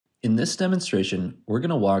In this demonstration, we're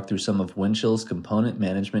going to walk through some of Windchill's component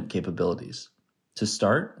management capabilities. To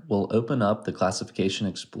start, we'll open up the Classification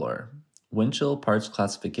Explorer. Windchill Parts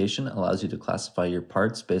Classification allows you to classify your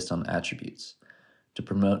parts based on attributes to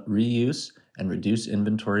promote reuse and reduce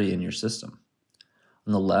inventory in your system.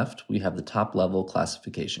 On the left, we have the top-level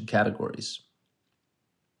classification categories.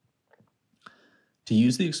 To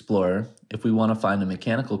use the Explorer, if we want to find a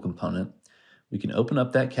mechanical component, we can open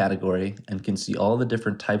up that category and can see all the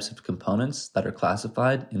different types of components that are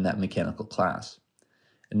classified in that mechanical class.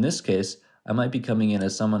 In this case, I might be coming in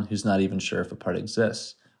as someone who's not even sure if a part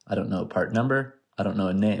exists. I don't know a part number, I don't know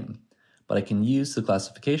a name, but I can use the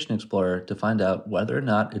Classification Explorer to find out whether or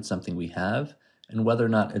not it's something we have and whether or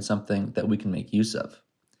not it's something that we can make use of.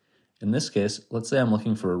 In this case, let's say I'm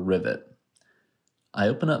looking for a rivet. I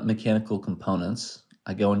open up Mechanical Components,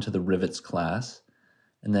 I go into the Rivets class,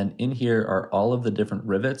 and then in here are all of the different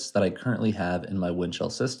rivets that I currently have in my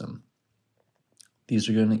Windchill system. These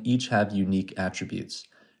are going to each have unique attributes,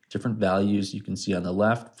 different values you can see on the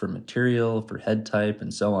left for material, for head type,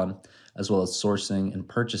 and so on, as well as sourcing and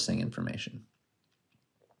purchasing information.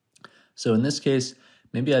 So in this case,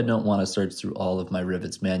 maybe I don't want to search through all of my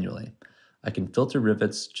rivets manually. I can filter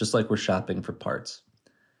rivets just like we're shopping for parts.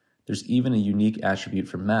 There's even a unique attribute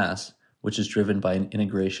for mass, which is driven by an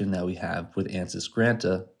integration that we have with ANSYS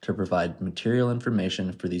Granta to provide material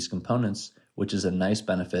information for these components, which is a nice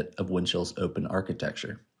benefit of Windchill's open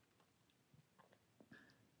architecture.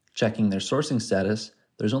 Checking their sourcing status,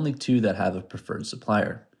 there's only two that have a preferred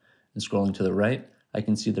supplier. And scrolling to the right, I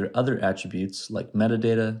can see their other attributes like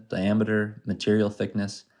metadata, diameter, material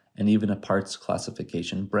thickness, and even a parts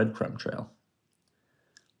classification breadcrumb trail.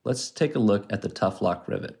 Let's take a look at the Tough Lock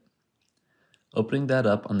rivet. Opening that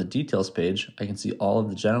up on the details page, I can see all of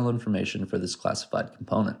the general information for this classified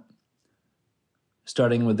component.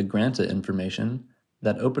 Starting with the Granta information,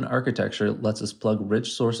 that open architecture lets us plug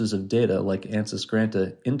rich sources of data like ANSYS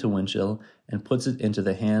Granta into Windchill and puts it into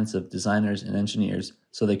the hands of designers and engineers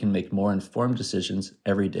so they can make more informed decisions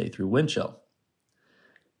every day through Windchill.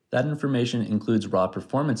 That information includes raw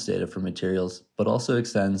performance data for materials, but also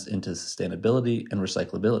extends into sustainability and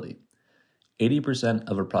recyclability. 80%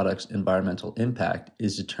 of a product's environmental impact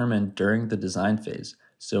is determined during the design phase,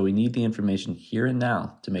 so we need the information here and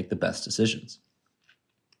now to make the best decisions.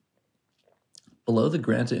 Below the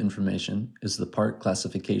Granta information is the part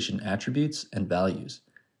classification attributes and values,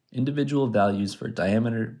 individual values for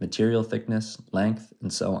diameter, material thickness, length,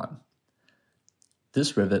 and so on.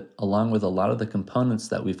 This rivet, along with a lot of the components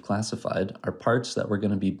that we've classified, are parts that we're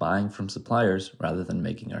going to be buying from suppliers rather than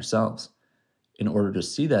making ourselves. In order to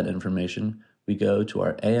see that information, we go to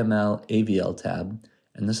our AML AVL tab,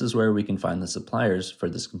 and this is where we can find the suppliers for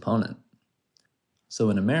this component. So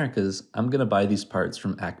in Americas, I'm going to buy these parts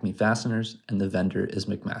from Acme Fasteners, and the vendor is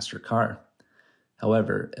McMaster Carr.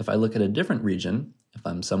 However, if I look at a different region, if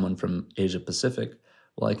I'm someone from Asia Pacific,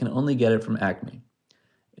 well, I can only get it from Acme.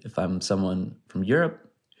 If I'm someone from Europe,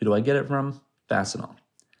 who do I get it from? Fastenal.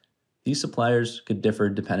 These suppliers could differ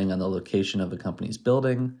depending on the location of a company's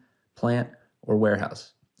building, plant, or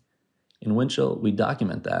warehouse. In Windchill, we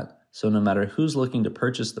document that, so no matter who's looking to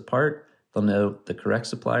purchase the part, they'll know the correct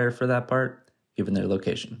supplier for that part, given their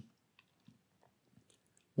location.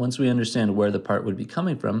 Once we understand where the part would be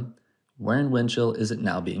coming from, where in Windchill is it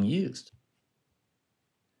now being used?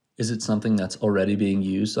 Is it something that's already being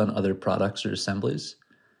used on other products or assemblies?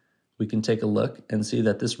 We can take a look and see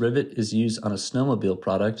that this rivet is used on a snowmobile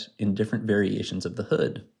product in different variations of the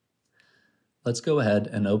hood. Let's go ahead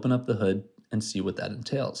and open up the hood and see what that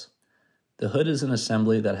entails. The hood is an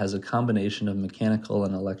assembly that has a combination of mechanical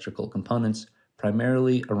and electrical components,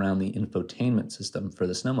 primarily around the infotainment system for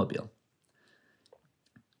the snowmobile.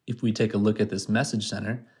 If we take a look at this message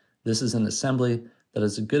center, this is an assembly that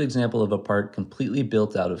is a good example of a part completely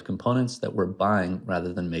built out of components that we're buying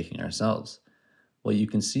rather than making ourselves. What you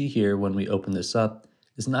can see here when we open this up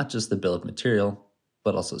is not just the bill of material,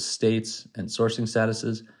 but also states and sourcing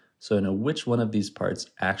statuses, so I know which one of these parts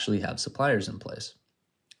actually have suppliers in place.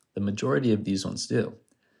 The majority of these ones do.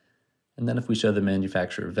 And then if we show the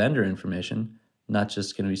manufacturer vendor information, not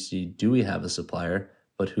just can we see do we have a supplier,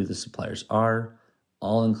 but who the suppliers are,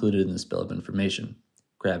 all included in this bill of information.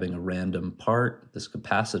 Grabbing a random part, this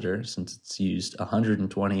capacitor, since it's used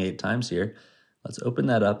 128 times here, let's open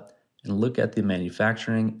that up and look at the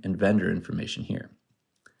manufacturing and vendor information here.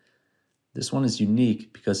 This one is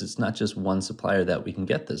unique because it's not just one supplier that we can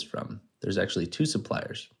get this from. There's actually two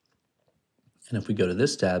suppliers. And if we go to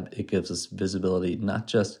this tab, it gives us visibility not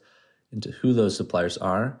just into who those suppliers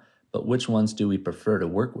are, but which ones do we prefer to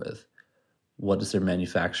work with. What is their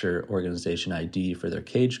manufacturer organization ID for their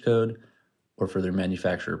cage code? or for their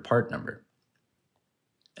manufacturer part number.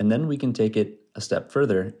 And then we can take it a step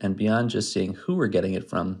further, and beyond just seeing who we're getting it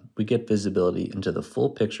from, we get visibility into the full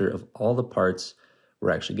picture of all the parts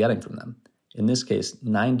we're actually getting from them. In this case,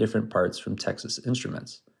 9 different parts from Texas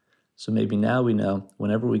Instruments. So maybe now we know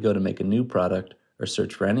whenever we go to make a new product or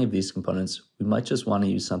search for any of these components, we might just want to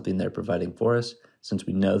use something they're providing for us since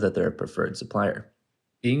we know that they're a preferred supplier.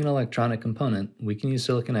 Being an electronic component, we can use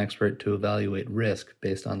Silicon Expert to evaluate risk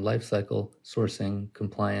based on lifecycle, sourcing,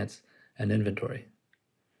 compliance, and inventory.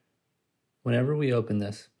 Whenever we open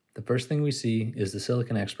this, the first thing we see is the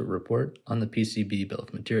Silicon Expert report on the PCB bill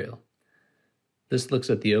of material. This looks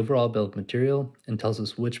at the overall bill of material and tells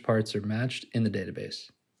us which parts are matched in the database.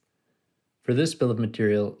 For this bill of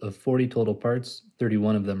material of 40 total parts,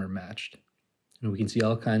 31 of them are matched. And we can see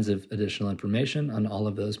all kinds of additional information on all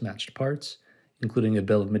of those matched parts, including a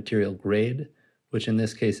bill of material grade, which in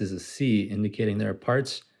this case is a C, indicating there are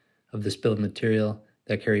parts of this bill of material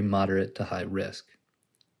that carry moderate to high risk.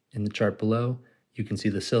 In the chart below, you can see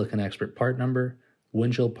the Silicon Expert part number,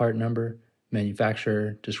 Windchill part number,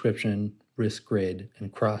 manufacturer, description, risk grade,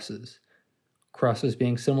 and crosses. Crosses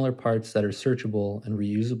being similar parts that are searchable and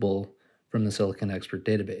reusable from the Silicon Expert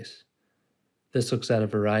database. This looks at a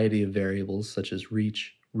variety of variables such as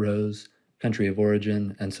reach, rows, country of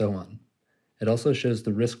origin, and so on. It also shows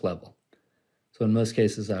the risk level. So in most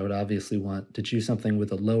cases, I would obviously want to choose something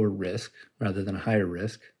with a lower risk rather than a higher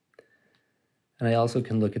risk. And I also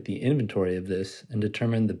can look at the inventory of this and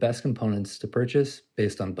determine the best components to purchase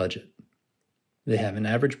based on budget. They have an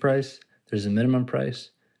average price, there's a minimum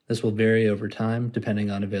price. This will vary over time depending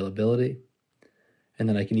on availability. And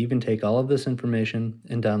then I can even take all of this information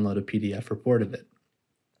and download a PDF report of it.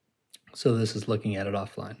 So this is looking at it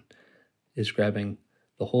offline. It's grabbing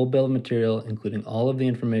the whole bill of material, including all of the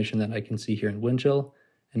information that I can see here in Windchill,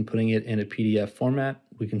 and putting it in a PDF format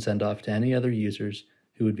we can send off to any other users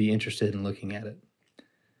who would be interested in looking at it.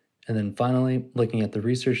 And then finally, looking at the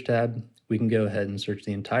Research tab, we can go ahead and search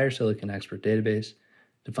the entire Silicon Expert database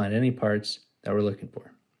to find any parts that we're looking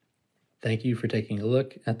for. Thank you for taking a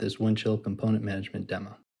look at this Windchill component management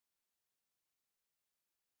demo.